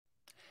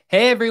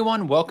Hey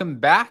everyone, welcome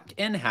back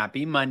and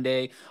happy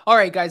Monday. All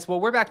right, guys,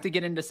 well, we're back to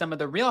get into some of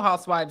the Real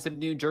Housewives of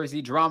New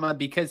Jersey drama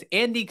because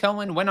Andy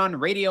Cohen went on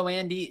Radio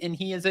Andy and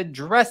he is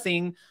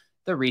addressing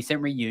the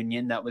recent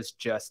reunion that was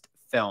just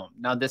filmed.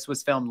 Now, this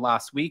was filmed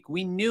last week.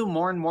 We knew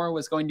more and more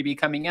was going to be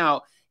coming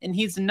out, and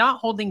he's not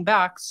holding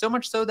back, so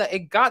much so that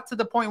it got to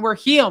the point where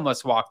he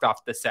almost walked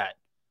off the set.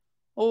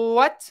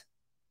 What?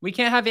 We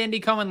can't have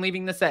Andy Cohen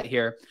leaving the set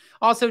here.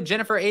 Also,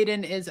 Jennifer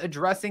Aydin is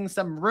addressing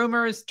some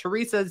rumors.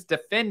 Teresa's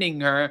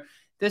defending her.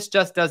 This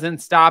just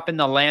doesn't stop in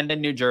the land of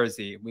New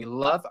Jersey. We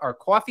love our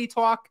coffee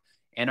talk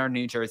and our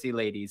New Jersey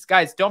ladies.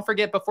 Guys, don't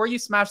forget, before you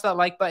smash that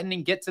like button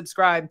and get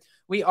subscribed,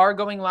 we are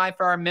going live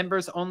for our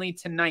members only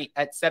tonight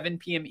at 7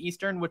 p.m.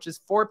 Eastern, which is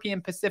 4 p.m.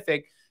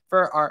 Pacific,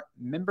 for our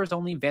members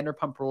only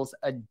Vanderpump Rules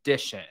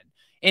edition.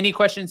 Any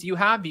questions you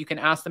have, you can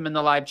ask them in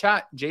the live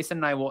chat. Jason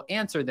and I will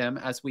answer them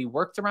as we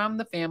worked around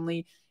the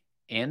family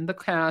and the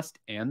cast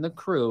and the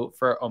crew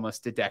for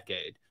almost a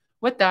decade.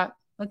 With that,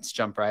 let's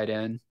jump right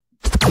in.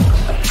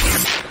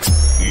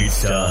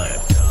 It's time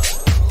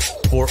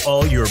for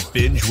all your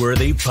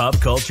binge-worthy pop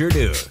culture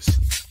news.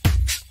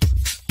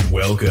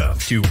 Welcome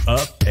to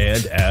Up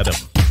and Adam.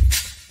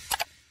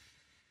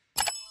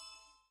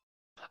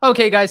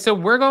 Okay, guys, so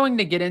we're going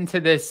to get into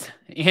this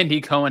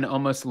Andy Cohen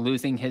almost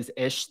losing his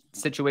ish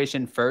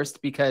situation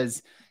first,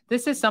 because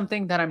this is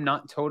something that I'm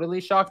not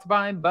totally shocked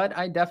by, but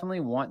I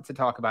definitely want to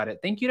talk about it.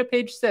 Thank you to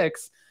Page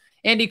 6.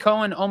 Andy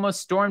Cohen almost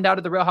stormed out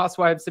of the Real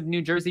Housewives of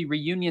New Jersey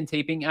reunion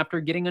taping after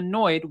getting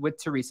annoyed with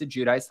Teresa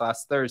Giudice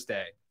last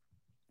Thursday.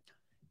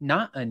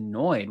 Not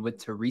annoyed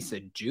with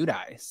Teresa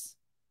Giudice.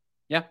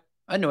 Yeah,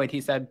 annoyed,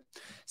 he said.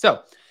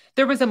 So,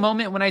 there was a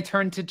moment when I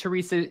turned to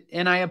Teresa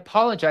and I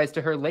apologized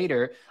to her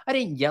later. I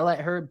didn't yell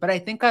at her, but I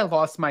think I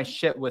lost my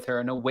shit with her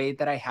in a way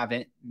that I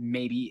haven't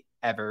maybe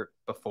ever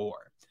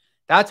before.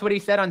 That's what he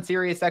said on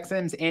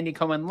SiriusXM's Andy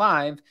Cohen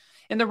Live.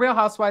 And the Real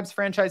Housewives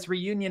franchise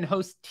reunion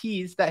host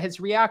teased that his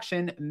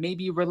reaction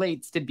maybe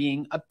relates to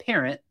being a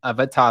parent of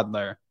a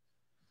toddler.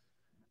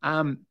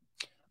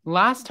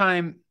 Last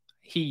time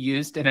he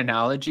used an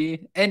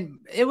analogy, and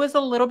it was a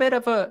little bit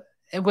of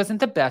it wasn't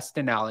the best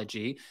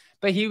analogy,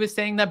 but he was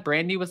saying that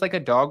Brandy was like a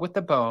dog with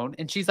a bone,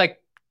 and she's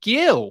like,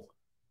 "Gil,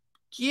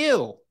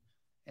 Gil,"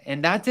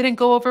 and that didn't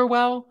go over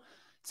well.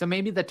 So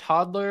maybe the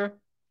toddler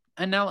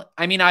analogy.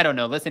 I mean, I don't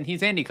know. Listen,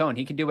 he's Andy Cohen.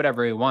 He can do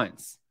whatever he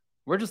wants.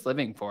 We're just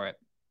living for it.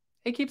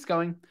 It keeps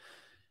going.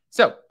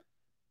 So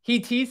he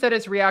teased that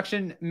his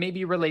reaction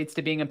maybe relates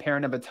to being a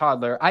parent of a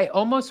toddler. I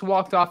almost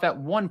walked off at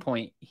one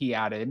point, he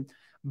added,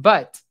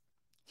 but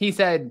he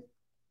said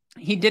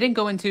he didn't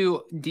go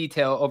into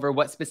detail over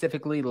what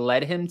specifically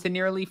led him to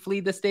nearly flee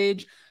the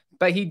stage,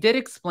 but he did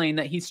explain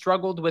that he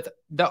struggled with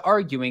the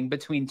arguing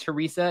between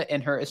Teresa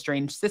and her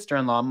estranged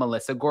sister-in-law,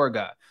 Melissa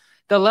Gorga.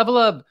 The level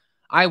of,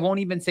 I won't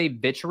even say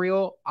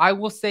vitriol, I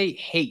will say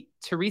hate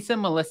Teresa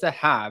and Melissa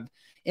have.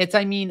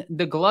 I mean,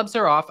 the gloves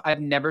are off. I've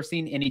never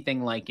seen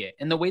anything like it.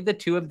 And the way the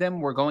two of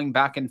them were going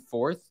back and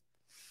forth,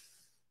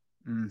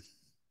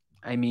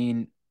 I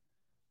mean,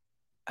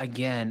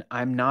 again,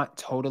 I'm not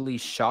totally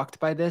shocked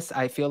by this.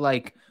 I feel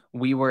like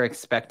we were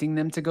expecting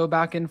them to go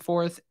back and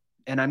forth,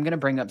 and I'm going to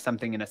bring up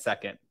something in a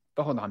second,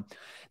 but hold on.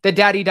 The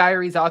Daddy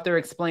Diaries author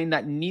explained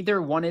that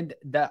neither wanted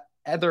the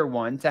other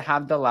one to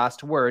have the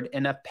last word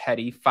in a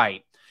petty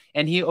fight,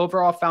 and he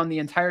overall found the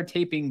entire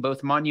taping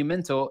both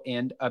monumental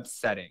and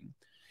upsetting.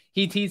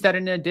 He teased that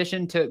in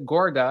addition to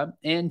Gorga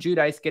and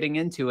Giudice getting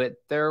into it,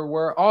 there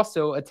were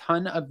also a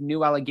ton of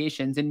new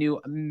allegations and new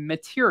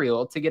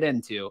material to get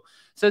into.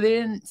 So they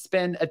didn't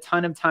spend a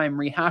ton of time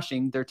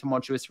rehashing their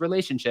tumultuous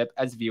relationship,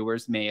 as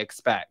viewers may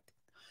expect.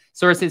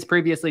 Sources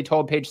previously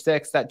told Page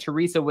 6 that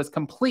Teresa was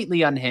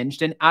completely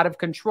unhinged and out of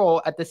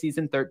control at the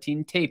season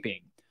 13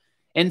 taping.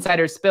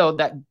 Insiders spilled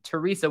that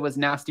Teresa was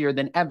nastier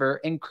than ever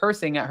and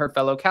cursing at her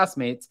fellow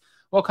castmates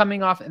while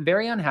coming off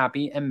very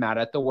unhappy and mad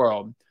at the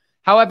world.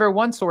 However,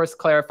 one source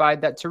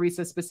clarified that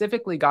Teresa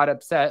specifically got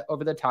upset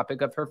over the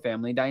topic of her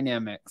family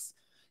dynamics.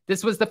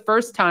 This was the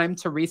first time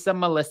Teresa,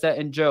 Melissa,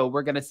 and Joe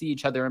were going to see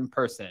each other in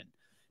person.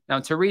 Now,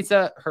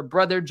 Teresa, her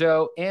brother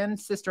Joe, and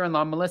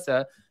sister-in-law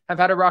Melissa have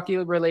had a rocky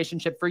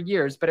relationship for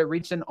years, but it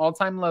reached an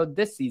all-time low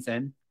this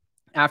season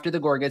after the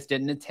Gorgas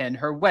didn't attend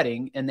her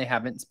wedding, and they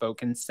haven't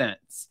spoken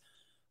since.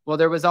 Well,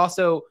 there was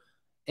also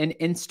an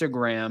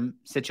Instagram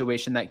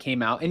situation that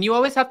came out, and you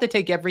always have to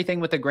take everything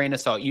with a grain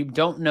of salt. You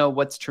don't know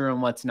what's true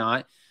and what's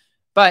not,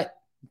 but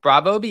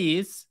Bravo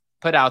Bees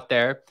put out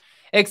there,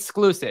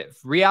 exclusive,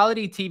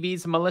 reality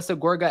TV's Melissa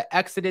Gorga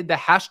exited the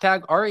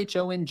hashtag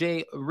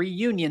RHONJ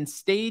Reunion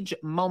stage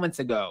moments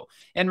ago,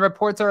 and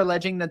reports are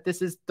alleging that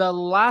this is the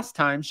last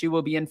time she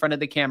will be in front of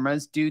the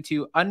cameras due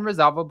to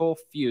unresolvable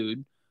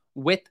feud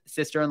with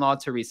sister-in-law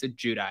Teresa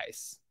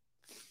Giudice.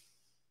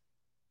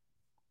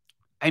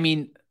 I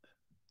mean,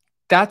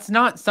 that's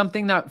not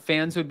something that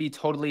fans would be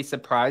totally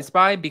surprised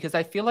by, because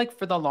I feel like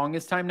for the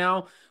longest time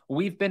now,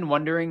 we've been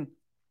wondering,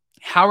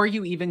 how are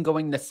you even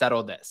going to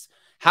settle this?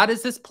 How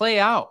does this play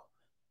out?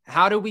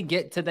 How do we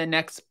get to the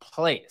next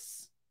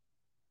place?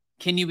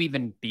 can you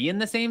even be in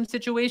the same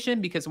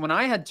situation? Because when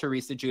I had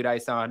Teresa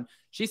Giudice on,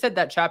 she said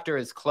that chapter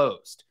is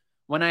closed.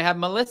 When I had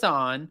Melissa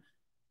on,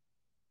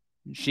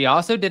 she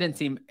also didn't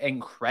seem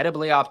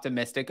incredibly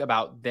optimistic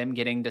about them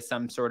getting to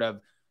some sort of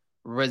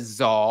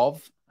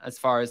resolve as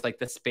far as like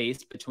the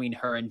space between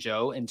her and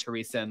Joe and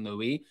Teresa and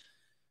Louis.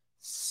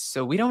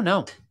 So we don't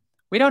know.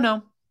 We don't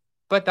know.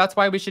 But that's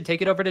why we should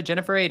take it over to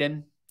Jennifer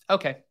Aydin.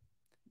 Okay,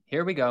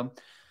 here we go.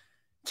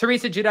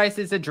 Teresa Giudice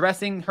is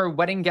addressing her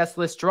wedding guest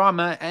list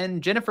drama,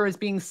 and Jennifer is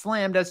being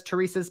slammed as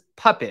Teresa's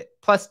puppet.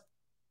 Plus,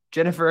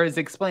 Jennifer is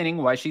explaining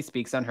why she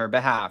speaks on her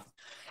behalf.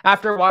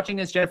 After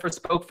watching as Jennifer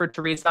spoke for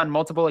Teresa on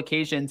multiple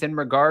occasions in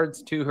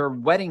regards to her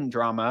wedding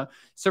drama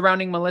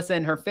surrounding Melissa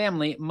and her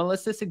family,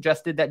 Melissa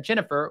suggested that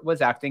Jennifer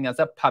was acting as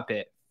a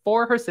puppet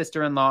for her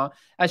sister-in-law,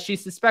 as she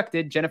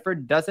suspected Jennifer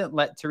doesn't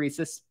let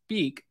Teresa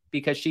speak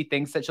because she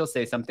thinks that she'll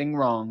say something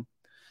wrong.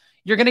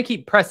 You're going to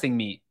keep pressing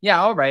me.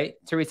 Yeah, all right,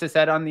 Teresa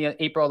said on the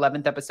April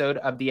 11th episode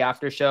of The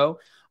After Show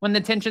when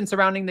the tension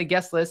surrounding the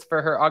guest list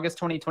for her August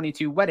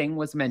 2022 wedding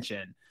was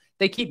mentioned.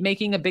 They keep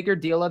making a bigger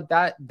deal of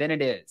that than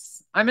it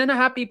is. I'm in a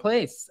happy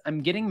place.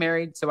 I'm getting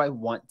married, so I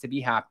want to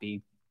be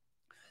happy.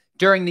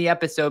 During the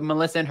episode,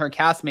 Melissa and her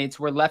castmates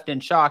were left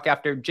in shock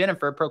after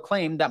Jennifer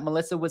proclaimed that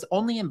Melissa was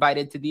only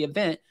invited to the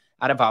event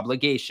out of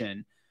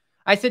obligation.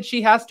 I said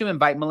she has to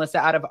invite Melissa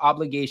out of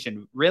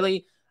obligation.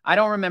 Really? I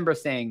don't remember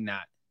saying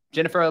that.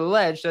 Jennifer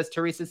alleged, as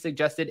Teresa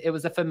suggested, it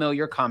was a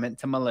familiar comment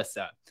to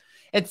Melissa.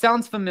 It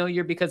sounds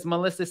familiar because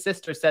Melissa's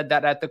sister said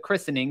that at the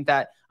christening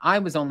that I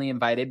was only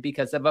invited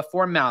because of a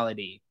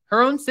formality.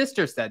 Her own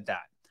sister said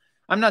that.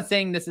 I'm not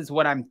saying this is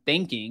what I'm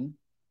thinking,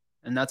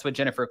 and that's what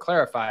Jennifer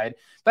clarified.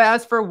 But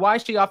as for why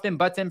she often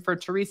butts in for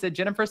Teresa,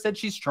 Jennifer said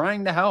she's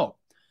trying to help.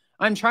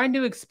 I'm trying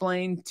to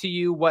explain to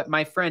you what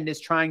my friend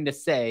is trying to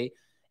say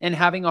and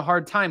having a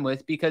hard time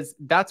with, because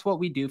that's what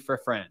we do for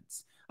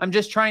friends. I'm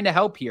just trying to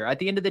help here. At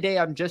the end of the day,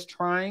 I'm just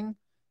trying,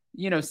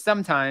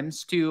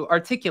 sometimes to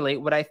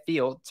articulate what I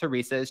feel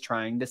Teresa is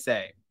trying to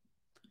say.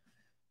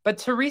 But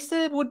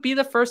Teresa would be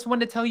the first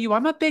one to tell you,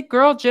 I'm a big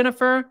girl,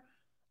 Jennifer.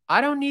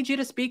 I don't need you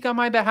to speak on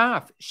my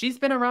behalf. She's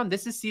been around.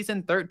 This is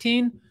season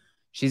 13.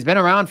 She's been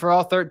around for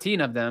all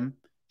 13 of them.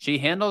 She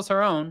handles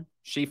her own.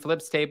 She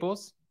flips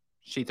tables.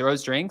 She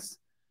throws drinks.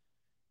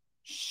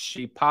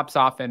 She pops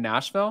off in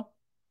Nashville.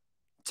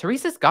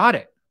 Teresa's got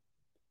it.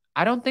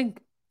 I don't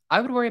think I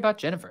would worry about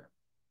Jennifer,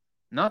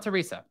 not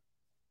Teresa.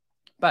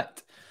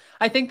 But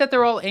I think that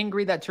they're all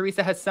angry that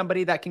Teresa has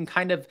somebody that can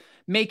kind of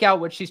make out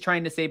what she's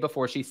trying to say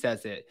before she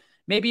says it.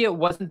 Maybe it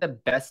wasn't the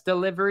best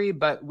delivery,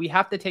 but we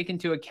have to take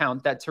into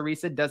account that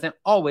Teresa doesn't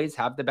always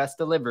have the best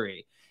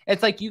delivery.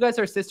 It's like you guys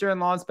are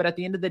sister-in-laws, but at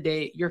the end of the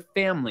day, you're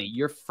family,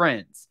 you're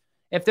friends.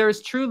 If there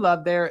is true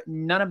love there,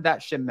 none of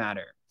that should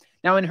matter.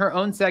 Now, in her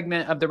own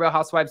segment of the Real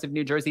Housewives of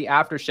New Jersey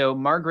After Show,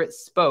 Margaret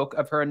spoke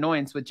of her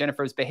annoyance with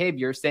Jennifer's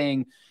behavior,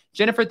 saying,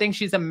 Jennifer thinks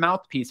she's a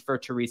mouthpiece for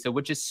Teresa,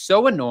 which is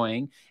so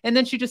annoying. And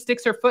then she just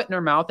sticks her foot in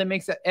her mouth and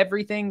makes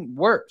everything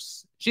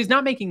worse. She's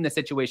not making the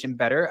situation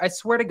better. I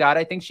swear to God,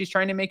 I think she's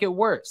trying to make it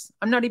worse.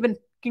 I'm not even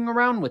fucking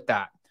around with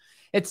that.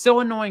 It's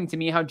so annoying to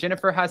me how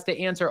Jennifer has to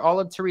answer all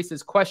of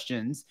Teresa's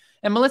questions.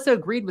 And Melissa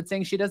agreed with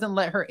saying she doesn't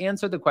let her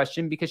answer the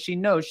question because she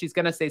knows she's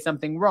going to say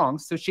something wrong.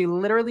 So she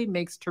literally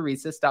makes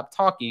Teresa stop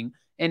talking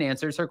and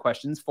answers her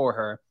questions for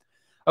her.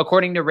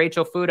 According to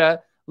Rachel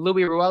Fuda,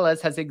 Louis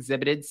Ruelas has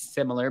exhibited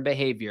similar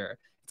behavior.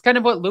 It's kind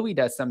of what Louis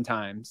does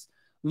sometimes.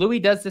 Louis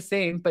does the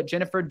same, but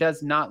Jennifer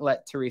does not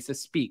let Teresa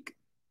speak.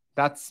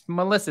 That's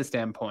Melissa's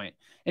standpoint.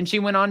 And she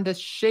went on to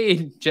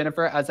shade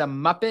Jennifer as a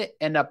muppet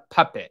and a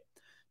puppet.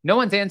 No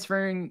one's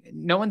answering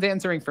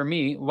for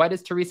me. Why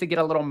does Teresa get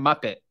a little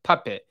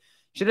puppet?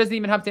 She doesn't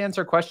even have to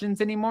answer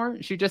questions anymore.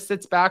 She just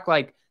sits back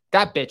like,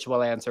 that bitch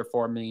will answer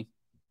for me.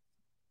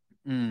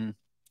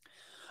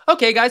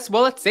 Okay, guys.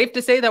 Well, it's safe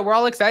to say that we're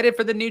all excited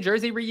for the New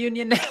Jersey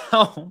reunion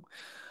now.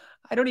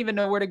 I don't even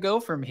know where to go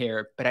from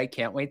here, but I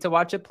can't wait to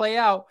watch it play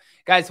out.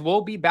 Guys,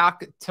 we'll be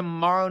back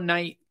tomorrow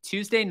night,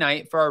 Tuesday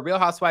night, for our Real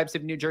Housewives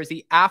of New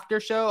Jersey after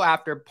show,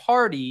 after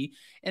party.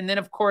 And then,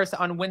 of course,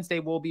 on Wednesday,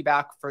 we'll be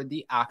back for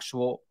the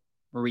actual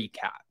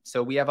recap.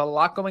 So we have a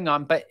lot going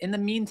on. But in the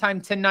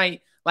meantime,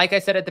 tonight, like I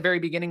said at the very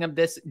beginning of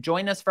this,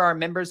 join us for our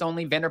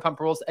members-only Vanderpump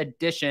Rules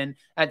edition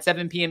at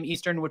 7 p.m.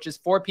 Eastern, which is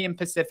 4 p.m.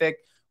 Pacific.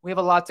 We have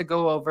a lot to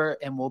go over,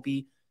 and we'll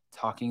be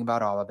talking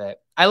about all of it.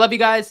 I love you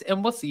guys,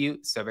 and we'll see you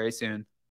so very soon.